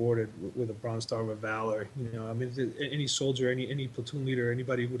was rewarded with a Bronze Star of Valor. Any soldier, any platoon leader,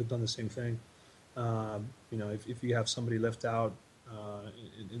 anybody would have done the same thing. If you have somebody left out,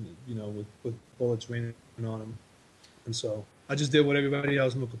 with bullets raining on them. And so I just did what everybody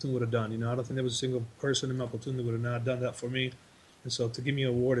else in my platoon would have done. I don't think there was a single person in my platoon that would have not done that for me. And so to give me an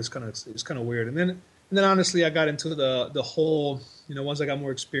award is kind of weird. And then honestly, I got into the whole, once I got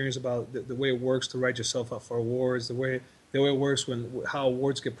more experience about the way it works to write yourself up for awards, the way it works how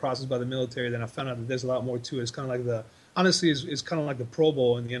awards get processed by the military, then I found out that there's a lot more to it. It's kind of like it's kind of like the Pro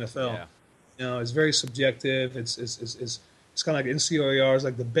Bowl in the NFL. Yeah. It's very subjective. It's kind of like NCOERs.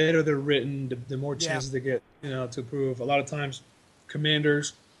 Like the better they're written, the more chances they get, to prove. A lot of times,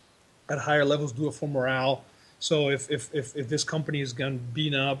 commanders at higher levels do it for morale. So if this company is getting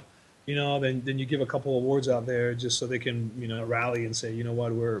beaten up, then you give a couple awards out there just so they can, rally and say,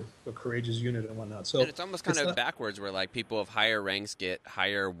 we're a courageous unit and whatnot. So and it's almost kind of backwards, where like people of higher ranks get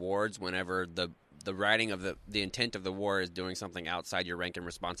higher awards whenever the writing of the intent of the war is doing something outside your rank and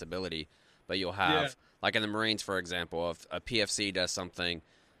responsibility. But you'll have, like in the Marines, for example, if a PFC does something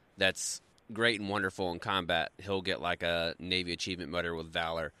that's great and wonderful in combat, he'll get like a Navy Achievement Medal with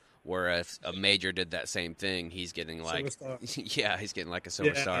Valor. Whereas a major did that same thing, he's getting like, he's getting like a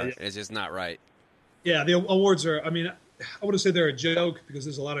Silver Star. Yeah. It's just not right. Yeah, the awards are, I wouldn't say they're a joke, because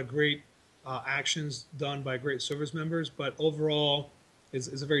there's a lot of great actions done by great service members, but overall,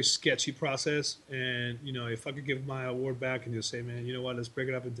 it's a very sketchy process. And, if I could give my award back and just say, man, you know what, let's break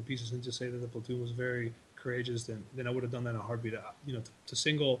it up into pieces and just say that the platoon was very courageous, then I would have done that in a heartbeat. To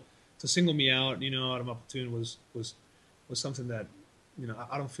single me out, out of my platoon was something that,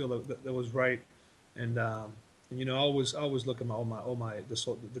 I don't feel that was right. And And I always look at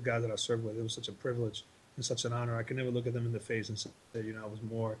the guys that I served with. It was such a privilege and such an honor. I can never look at them in the face and say,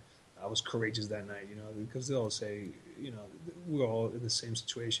 I was courageous that night, because they all say, we were all in the same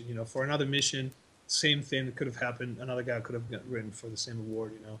situation. For another mission, same thing that could have happened. Another guy could have gotten written for the same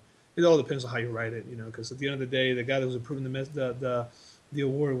award. It all depends on how you write it. Because at the end of the day, the guy that was approving the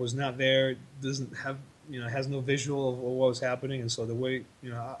award was not there. Doesn't have has no visual of what was happening, and so the way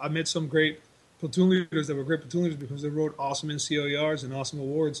I met some great platoon leaders that were great platoon leaders because they wrote awesome NCOERs and awesome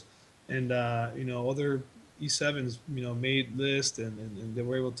awards, and other E7s made lists and they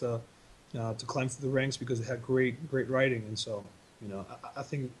were able to climb through the ranks because they had great writing. And so I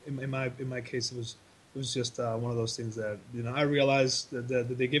think in my case it was just one of those things that I realized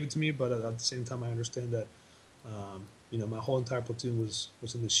that they gave it to me, but at the same time I understand that my whole entire platoon was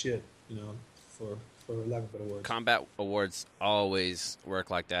in the shit, for lack of better words. Combat awards always work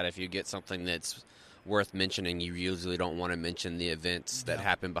like that. If you get something that's worth mentioning, you usually don't want to mention the events that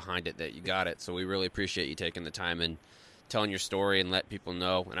happen behind it that you got it. So we really appreciate you taking the time and telling your story and let people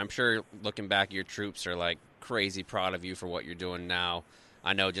know. And I'm sure looking back, your troops are like crazy proud of you for what you're doing now.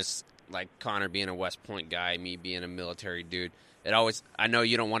 I know, just like Connor being a West Point guy, me being a military dude, I know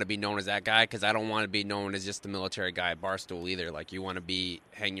you don't want to be known as that guy, because I don't want to be known as just the military guy at Barstool either. Like, you want to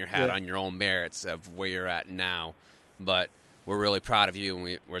hang your hat on your own merits of where you're at now. But we're really proud of you,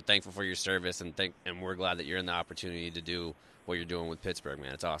 and we're thankful for your service, and we're glad that you're in the opportunity to do what you're doing with Pittsburgh,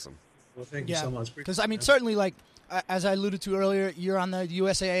 man. It's awesome. Well, thank you so much. Because, certainly, like, as I alluded to earlier, you're on the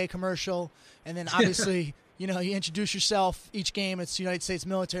USAA commercial, and then obviously, you introduce yourself each game. It's United States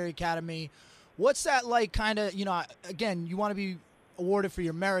Military Academy. What's that like, kind of, again, you want to be awarded for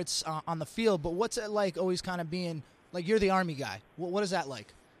your merits on the field, but what's it like always kind of being, like, you're the Army guy? What is that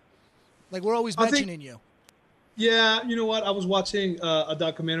like? Like, we're always mentioning you. Yeah, you know what? I was watching a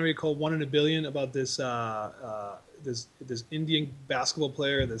documentary called 1 in a Billion about this this Indian basketball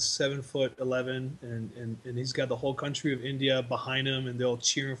player that's 7'11", and he's got the whole country of India behind him, and they're all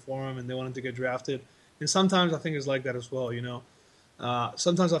cheering for him, and they want him to get drafted. And sometimes I think it's like that as well,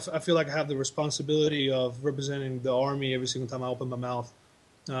 Sometimes I feel like I have the responsibility of representing the Army every single time I open my mouth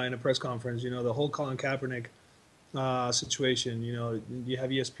in a press conference. The whole Colin Kaepernick situation. You have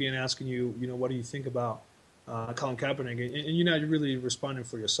ESPN asking you, what do you think about Colin Kaepernick, and you're not really responding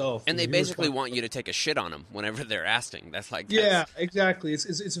for yourself. And they basically want you to take a shit on him whenever they're asking. That's exactly.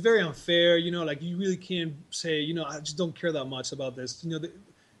 It's very unfair. Like, you really can't say, I just don't care that much about this.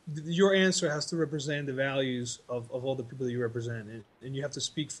 Your answer has to represent the values of all the people that you represent, and you have to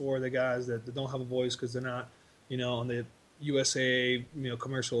speak for the guys that don't have a voice because they're not, on the USA,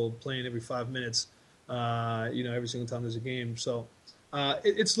 commercial playing every 5 minutes, every single time there's a game. So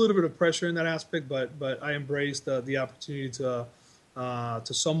it's a little bit of pressure in that aspect, but I embrace the opportunity to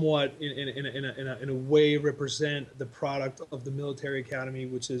somewhat in a way represent the product of the military academy,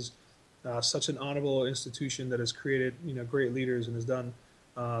 which is such an honorable institution that has created great leaders and has done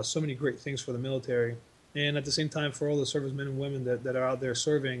so many great things for the military, and at the same time for all the servicemen and women that are out there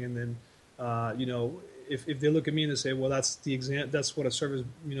serving. And then if they look at me and they say, well, that's what a service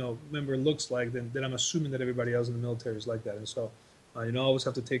member looks like, then I'm assuming that everybody else in the military is like that. And so I always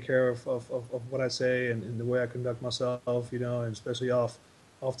have to take care of what I say and the way I conduct myself, and especially off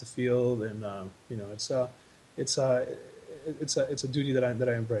the field. And it's a duty that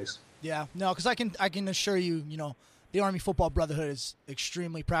I embrace. Yeah, no, because I can assure you, the Army Football Brotherhood is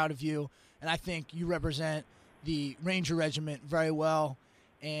extremely proud of you, and I think you represent the Ranger Regiment very well,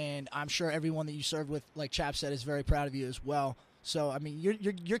 and I'm sure everyone that you served with, like Chap said, is very proud of you as well. So,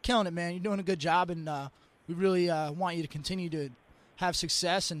 you're killing it, man. You're doing a good job, and we really want you to continue to have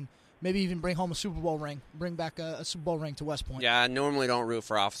success and maybe even bring home a Super Bowl ring, bring back a Super Bowl ring to West Point. Yeah, I normally don't root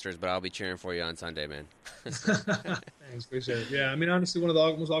for officers, but I'll be cheering for you on Sunday, man. Thanks, appreciate it. Yeah, honestly, one of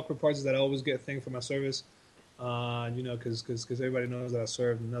the most awkward parts is that I always get thanked for my service. Because everybody knows that I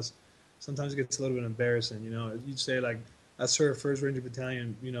served, and sometimes it gets a little bit embarrassing. You'd say, like, I served 1st Ranger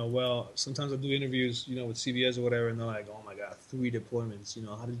Battalion. Well, sometimes I do interviews, with CBS or whatever, and they're like, "Oh my God, 3 deployments.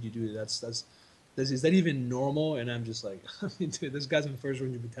 How did you do that? Is that even normal?" And I'm just like, dude, there's guys in 1st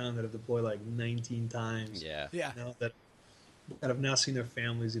Ranger Battalion that have deployed like 19 times. Yeah. That have not seen their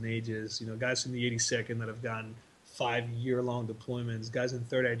families in ages. Guys from the 82nd that have gotten 5-year-long deployments, guys in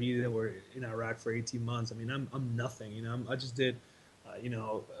 3rd ID that were in Iraq for 18 months. I'm nothing, I just did,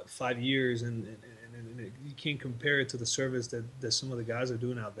 5 years, and you can't compare it to the service that some of the guys are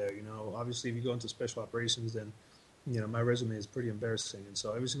doing out there. Obviously, if you go into special operations, then, my resume is pretty embarrassing. And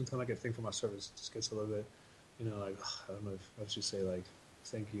so every single time I get thanked for my service, it just gets a little bit, like, I don't know if I should say, like,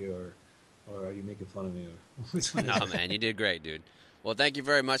 thank you, or, or are you making fun of me? Or No, man, you did great, dude. Well, thank you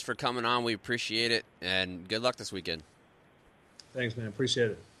very much for coming on. We appreciate it, and good luck this weekend. Thanks, man.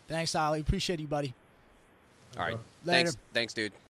 Appreciate it. Thanks, Ollie. Appreciate you, buddy. All right. Later. Thanks, dude.